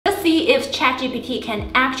if ChatGPT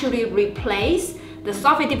can actually replace the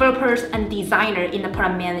software developers and designer in the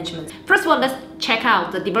product management. First of all, let's check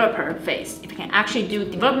out the developer phase. If you can actually do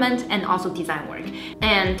development and also design work.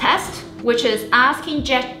 And test, which is asking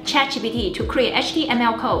ChatGPT to create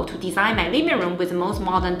HTML code to design my living room with the most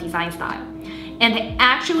modern design style. And they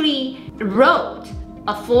actually wrote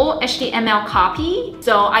a full HTML copy.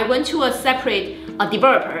 So I went to a separate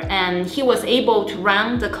developer and he was able to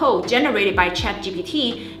run the code generated by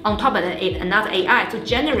ChatGPT on top of another AI to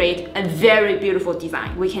generate a very beautiful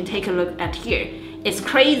design. We can take a look at here. It's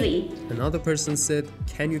crazy. Another person said,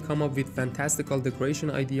 can you come up with fantastical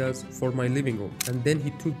decoration ideas for my living room? And then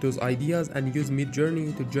he took those ideas and used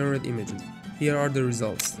Midjourney to generate images. Here are the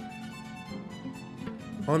results.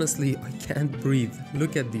 Honestly, I can't breathe.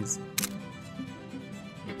 Look at these.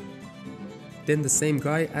 Then the same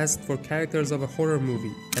guy asked for characters of a horror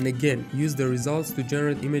movie and again used the results to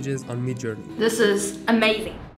generate images on Midjourney. This is amazing.